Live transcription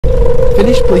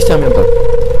Finish? Please tell me I'm done.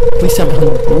 Please tell me I'm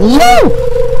done. Whoa!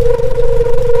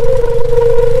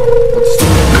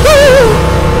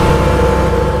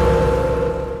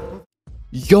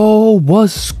 Yo,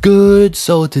 what's good?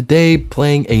 So today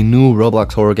playing a new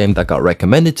Roblox horror game that got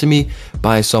recommended to me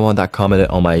by someone that commented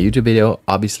on my YouTube video.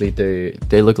 Obviously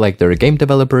they look like they're a game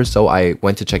developer, so I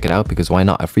went to check it out because why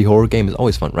not? A free horror game is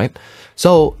always fun, right?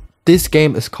 So this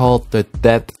game is called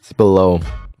TheDephtsBelow.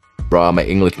 Bro, my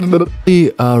English.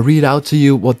 Read out to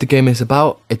you what the game is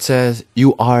about. It says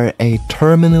you are a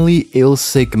terminally ill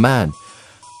sick man,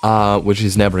 which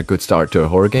is never a good start to a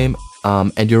horror game.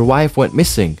 And your wife went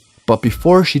missing. But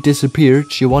before she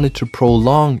disappeared, she wanted to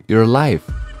prolong your life.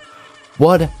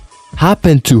 What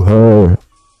happened to her?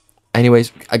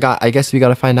 Anyways, I guess we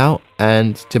gotta find out.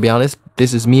 And to be honest,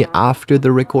 this is me after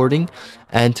the recording.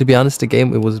 And to be honest, the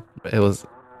game it was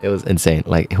insane.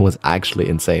 Like, it was actually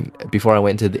insane. Before I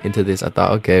went into this, I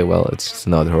thought, okay, well, it's just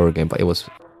another horror game. But it was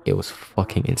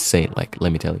fucking insane. Like,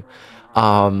 let me tell you.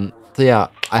 So yeah,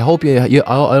 I hope you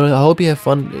have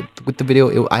fun with the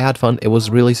video. I had fun. It was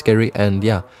really scary, and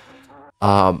yeah.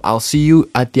 I'll see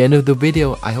you at the end of the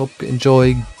video. I hope you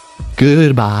enjoy.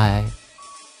 Goodbye.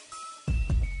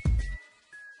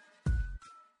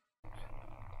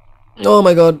 Oh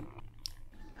my god.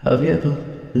 Have you ever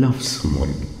loved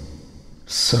someone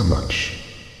so much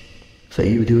that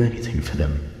you would do anything for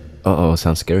them? Uh-oh,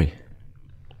 sounds scary.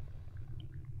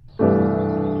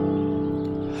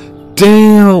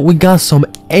 Damn, we got some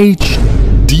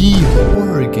HD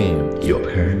horror game. Your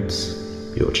parents,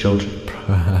 your children,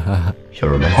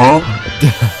 your romantic partner.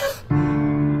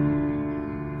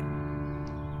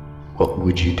 What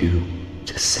would you do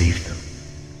to save them?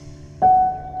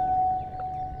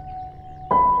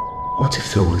 What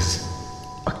if there was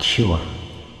a cure?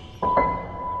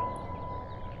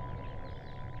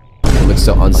 It looks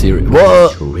so unserious.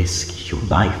 What? To risk your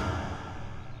life.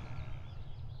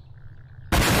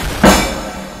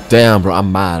 Damn, bro,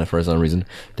 I'm mad for some reason.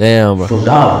 Damn, bro. For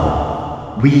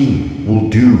love, we will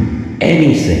do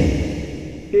anything.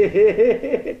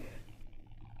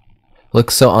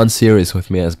 Looks so unserious with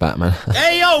me as Batman.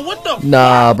 Hey, yo, what the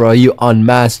Nah, bro, you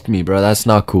unmasked me, bro. That's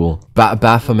not cool.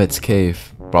 Baphomet's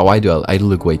cave. Bro, why do I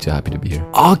look way too happy to be here?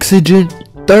 Oxygen,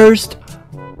 thirst,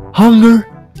 hunger.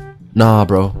 Nah,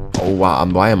 bro. Oh, wow.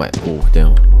 Why am I? Oh,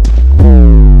 damn.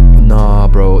 Nah,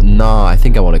 bro. Nah, I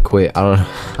think I want to quit. I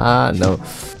don't know. No.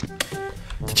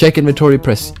 To check inventory,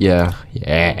 press. Yeah.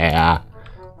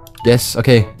 Yes,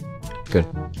 okay. Good.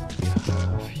 We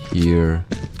have here.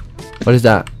 What is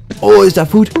that? Oh, is that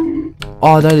food?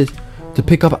 Oh, that is. To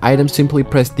pick up items, simply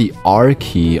press the R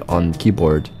key on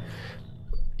keyboard.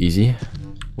 Easy.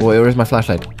 Wait, where's my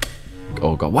flashlight?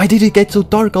 Oh god, why did it get so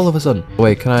dark all of a sudden?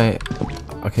 Wait, can I?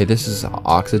 Okay, this is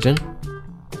oxygen,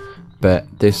 but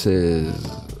this is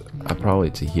probably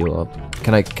to heal up.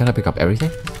 Can I pick up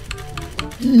everything?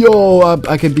 Yo,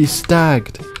 I can be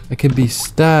stacked. I can be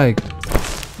stacked.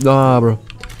 Nah, bro,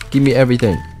 give me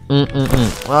everything.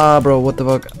 Ah, bro, what the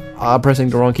fuck? Pressing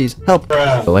the wrong keys. Help.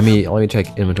 Let me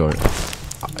check inventory.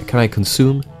 Can I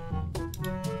consume?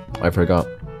 I forgot.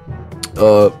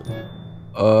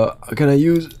 Can I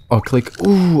use? Oh, click.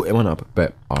 Ooh, it went up.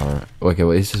 But okay,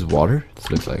 well, is this water?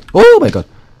 This looks like. Oh my god!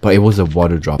 But it was a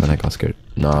water drop, and I got scared.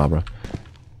 Nah, bro.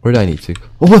 Where do I need to?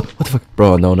 Oh, what the fuck,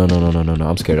 bro? No.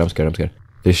 I'm scared.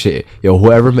 This shit. Yo,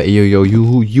 whoever made you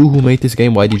who made this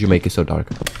game, why did you make it so dark?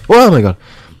 Oh my god.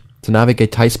 To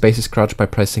navigate tight spaces, crouch by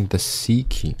pressing the C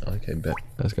key. Okay, bet.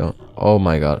 Let's go. Oh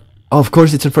my god. Oh, of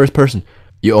course it's in first person.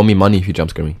 You owe me money if you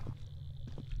jump scare me.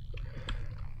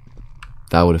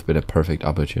 That would have been a perfect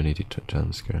opportunity to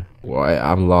jump scare. Well,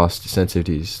 I'm lost.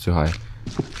 Sensitivity is too high.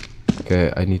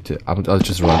 Okay, I need to. I'll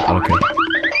just run. I don't care.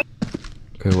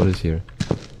 Okay, what is here?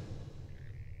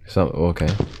 Okay.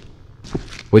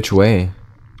 Which way?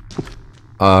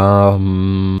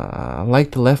 I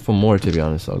like the left one more, to be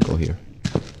honest. I'll go here.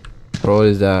 Bro, what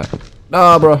is that?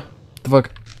 Nah, bro. What the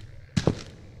fuck?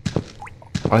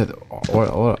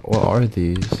 What are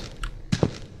these?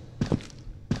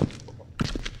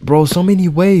 Bro, so many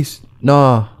ways.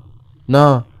 Nah.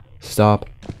 Stop.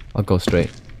 I'll go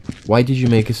straight. Why did you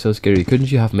make it so scary?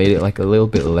 Couldn't you have made it like a little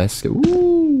bit less?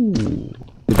 Ooh.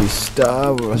 Did you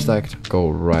stop? Or stacked? Go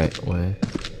right way.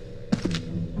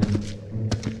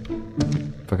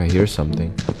 Fuck, I hear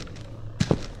something.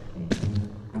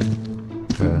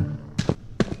 Okay.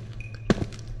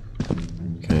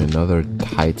 Another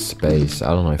tight space. I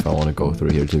don't know if I want to go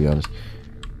through here, to be honest.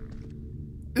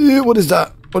 What is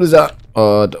that? What is that?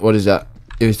 What is that?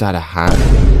 Is that a hat?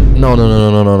 No.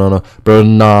 Bro,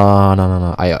 no.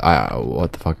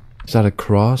 What the fuck? Is that a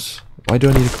cross? Why do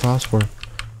I need a cross for?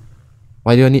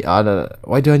 Why do I need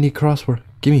why do I need crossword?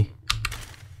 Gimme.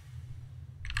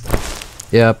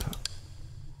 Yep.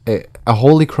 A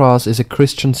holy cross is a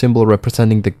Christian symbol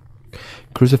representing the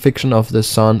crucifixion of the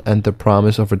Son and the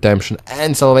promise of redemption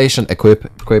and salvation.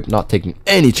 Equip, not taking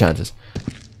any chances.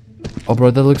 Oh,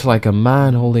 bro, that looks like a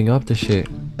man holding up the shit.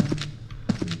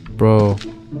 Bro.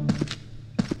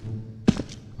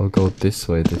 I'll go this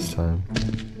way this time.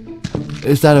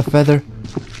 Is that a feather?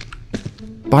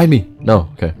 Behind me! No,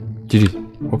 okay. GG.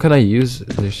 What can I use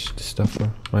this stuff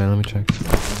for? Wait, let me check.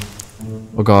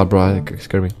 Oh god, bro, it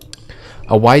scared me.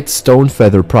 A white stone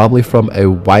feather, probably from a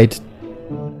white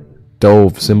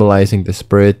dove, symbolizing the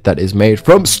spirit that is made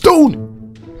from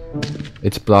stone!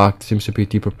 It's blocked, seems to be a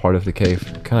deeper part of the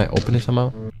cave. Can I open it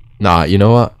somehow? Nah, you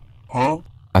know what? Huh?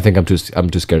 I think I'm too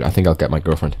scared. I think I'll get my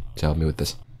girlfriend to help me with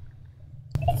this.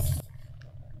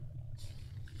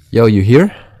 Yo, you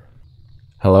here?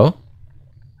 Hello?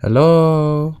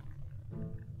 Hello?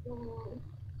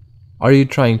 Are you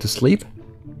trying to sleep?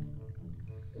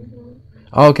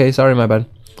 Oh, okay, sorry, my bad.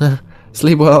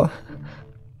 Sleep well.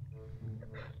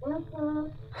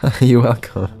 You're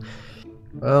welcome.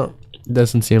 Well, it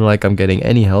doesn't seem like I'm getting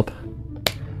any help.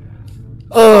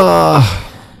 I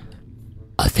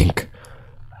think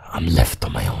I'm left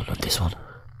on my own on this one.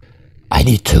 I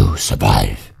need to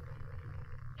survive.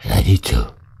 And I need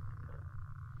to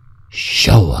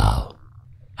show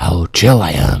how chill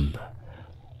I am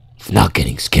of not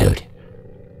getting scared.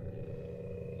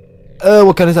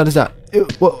 What kind of sound is that?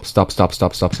 Whoa. Stop.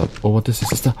 Oh, what is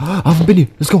this? I haven't been here.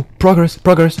 Let's go. Progress.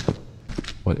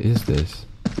 What is this?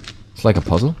 It's like a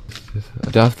puzzle?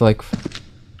 Do I have to like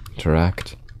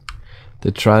interact?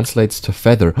 It translates to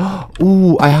feather.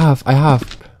 Ooh, I have.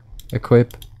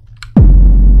 Equip.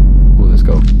 Ooh, let's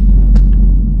go.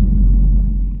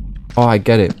 Oh, I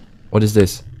get it. What is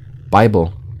this?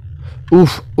 Bible.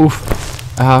 Oof.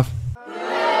 I have.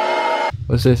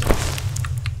 What is this?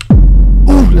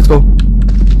 Ooh, let's go.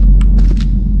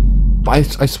 I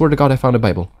swear to God I found a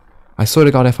Bible.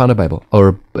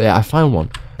 Or, yeah, I found one.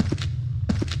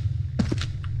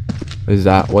 What is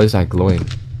that? What is that glowing?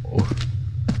 Oh.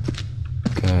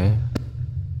 Okay.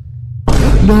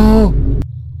 No!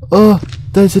 Oh,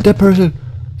 there's a dead person.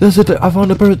 I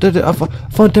found a person. I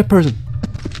found a dead person.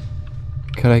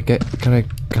 Can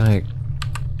I?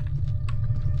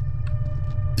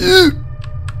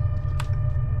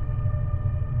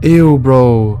 Ew,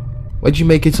 bro. Why'd you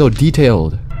make it so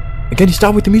detailed? And can you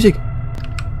stop with the music?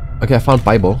 Okay, I found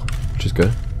Bible, which is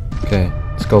good. Okay,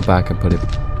 let's go back and put it.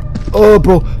 Oh,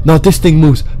 bro. No, this thing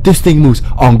moves.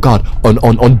 On God.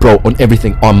 On bro. On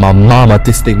everything. On my mama.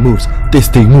 This thing moves.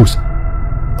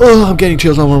 Oh, I'm getting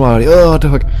chills on my body. Oh, what the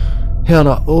fuck? Hell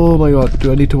no. Oh my God.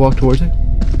 Do I need to walk towards it?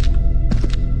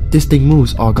 This thing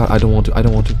moves. Oh God, I don't want to.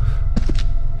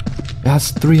 It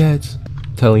has 3 heads.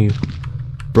 I'm telling you.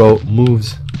 Bro,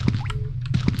 moves.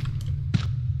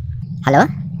 Hello?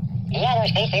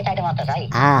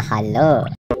 Hello.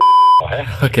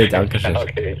 Okay, danke schön.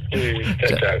 Okay.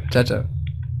 Ciao.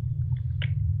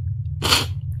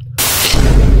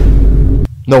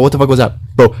 No, what the fuck was that?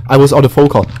 Bro, I was on a phone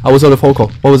call. What was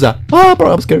that? Oh,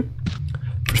 bro, I'm scared.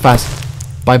 Fast.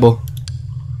 Bible.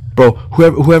 Bro,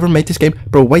 whoever made this game,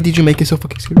 bro, why did you make it so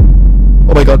fucking scary?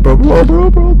 Oh my God, bro.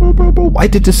 Why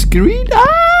did the screen? Bro,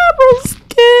 I'm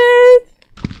scared.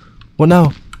 What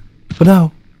now?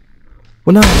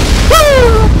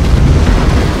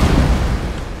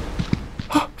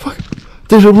 Oh, fuck.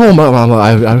 There's a room.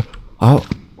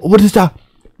 What is that?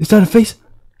 Is that a face?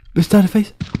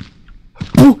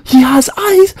 Bro, he has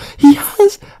eyes.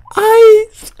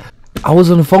 I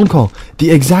was on a phone call. The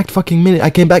exact fucking minute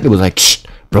I came back, it was like, shh,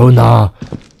 bro, nah.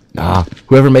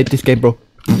 Whoever made this game, bro.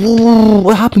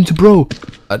 What happened to bro?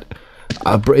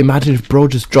 Bro, imagine if bro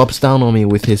just drops down on me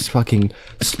with his fucking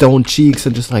stone cheeks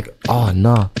and just like, oh,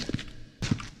 nah.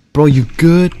 Bro, you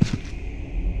good?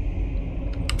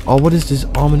 Oh, what is this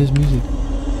ominous music?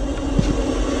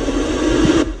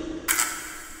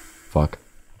 Fuck.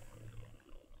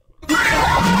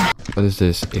 What is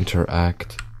this?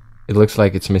 Interact. It looks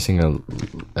like it's missing a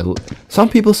some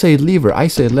people say lever, I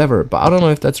say lever, but I don't know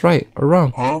if that's right or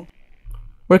wrong. Huh?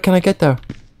 Where can I get that?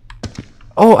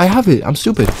 Oh, I have it. I'm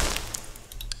stupid.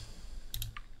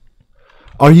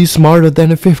 Are you smarter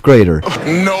than a 5th grader?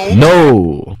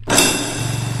 No.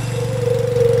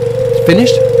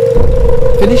 Finished?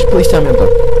 Please tell me I'm done.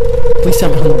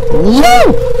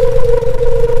 Whoa!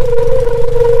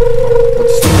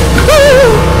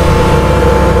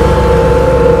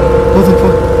 What the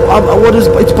fuck? What is?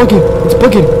 It's bugging.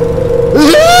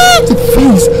 The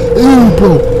face. Ew,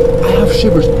 bro. I have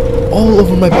shivers all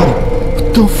over my body.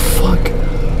 What the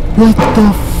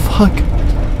fuck?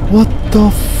 What the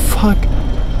fuck?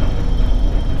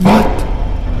 What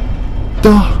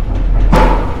the?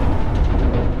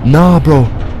 Nah, bro.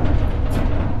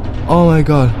 Oh my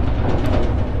god.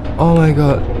 Oh my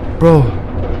god. Bro.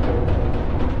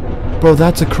 Bro,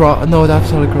 that's a cross. No,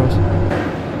 that's not a cross.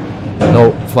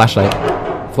 No, flashlight.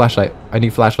 Flashlight. I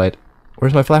need flashlight.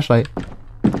 Where's my flashlight?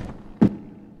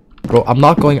 Bro, I'm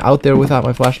not going out there without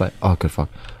my flashlight. Oh, good fuck.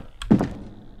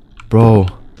 Bro.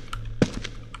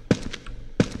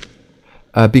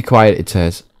 Be quiet, it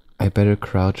says. I better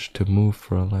crouch to move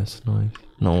for less noise.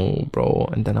 No, bro.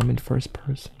 And then I'm in first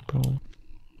person, bro.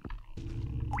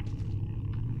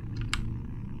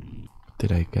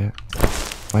 Did I get...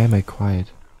 Why am I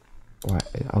quiet? Why?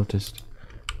 I'll just...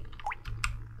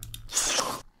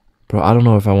 Bro, I don't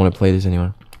know if I want to play this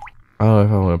anymore. I don't know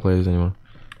if I want to play this anymore.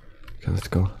 Okay, let's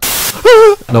go.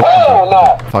 No.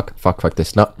 Fuck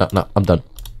this. No, I'm done.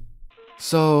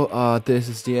 So, this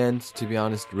is the end. To be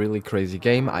honest, really crazy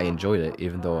game. I enjoyed it,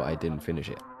 even though I didn't finish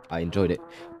it. I enjoyed it.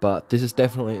 But this is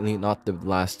definitely not the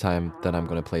last time that I'm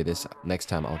gonna play this. Next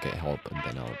time I'll get help, and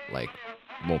then I'll, like,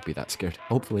 won't be that scared,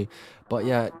 hopefully. But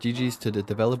yeah, GG's to the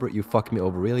developer. You fucked me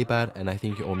over really bad, and I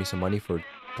think you owe me some money for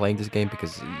playing this game,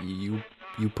 because you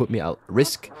put me at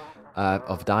risk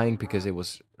of dying, because it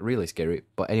was really scary.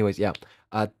 But anyways, yeah.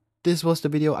 This was the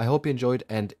video. I hope you enjoyed,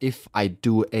 and if I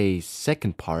do a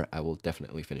second part, I will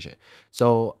definitely finish it.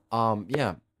 So,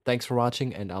 yeah, thanks for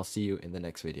watching, and I'll see you in the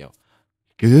next video.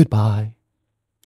 Goodbye.